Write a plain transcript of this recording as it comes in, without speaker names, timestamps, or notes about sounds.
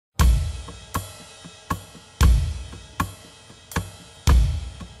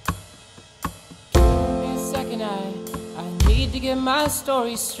need to get my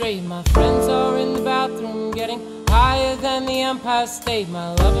story straight. My friends are in the bathroom, getting higher than the Empire State.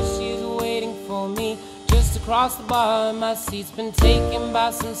 My lover, she's waiting for me just across the bar. My seat's been taken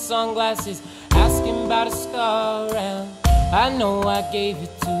by some sunglasses, asking about a scar. And I know I gave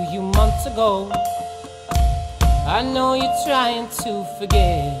it to you months ago. I know you're trying to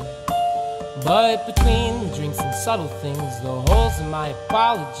forget, but between the drinks and subtle things, the holes in my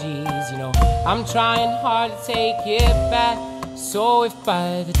apologies, you know, I'm trying hard to take it back. So if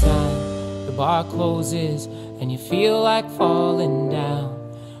by the time the bar closes and you feel like falling down,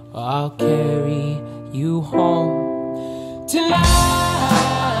 I'll carry you home tonight.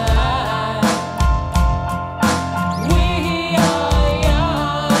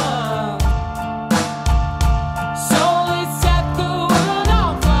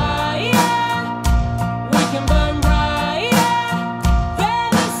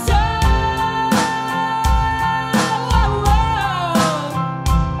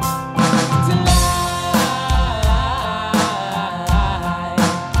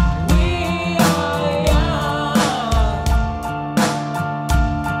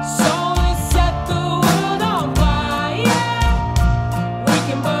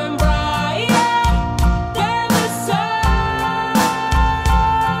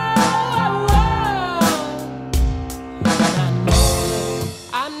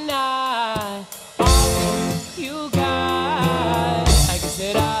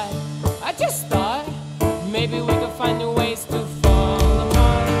 Maybe we could find new ways to fall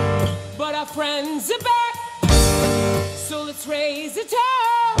apart, but our friends are back, so let's raise a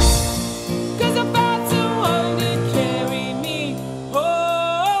toast, 'cause I'm about to want to carry me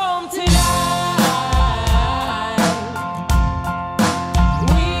home tonight.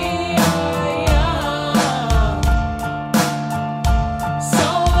 We are young, so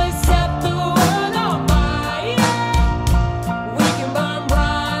let's set the world on fire. We can burn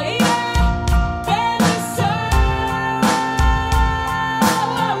brighter than the sun.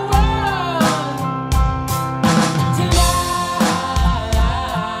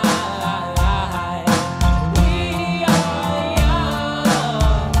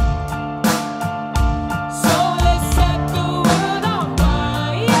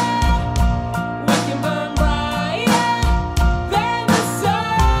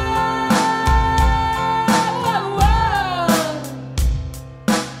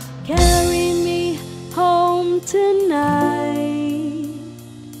 Tonight,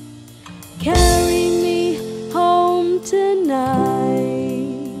 carry me home tonight,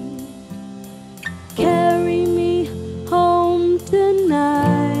 carry me home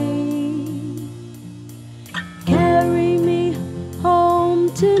tonight, carry me home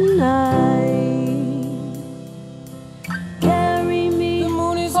tonight, carry me. The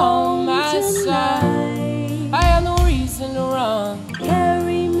moon is on my side, I have no reason to run.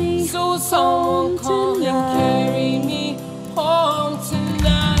 Carry me, so someone come and carry me home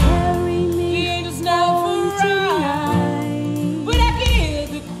tonight. Carry me, the angels never ride, but I can hear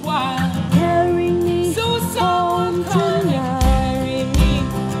the choir. Carry me, so someone come and carry me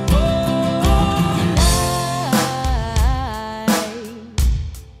home tonight.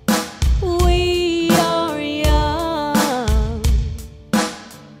 We are young,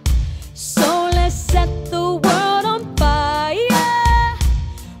 so let's set the world on fire.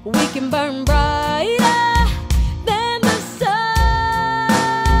 We can burn brighter than the sun.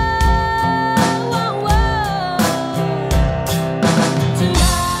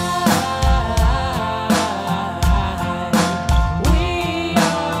 Tonight, we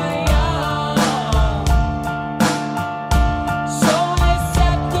are young, so let's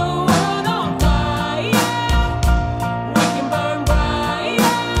set the world on fire. We can burn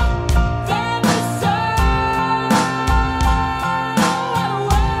brighter than the sun.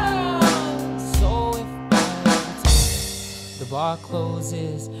 So if the bar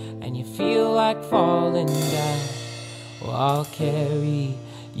closes and you feel like falling down, well, I'll carry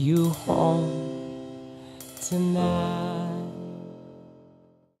you home tonight.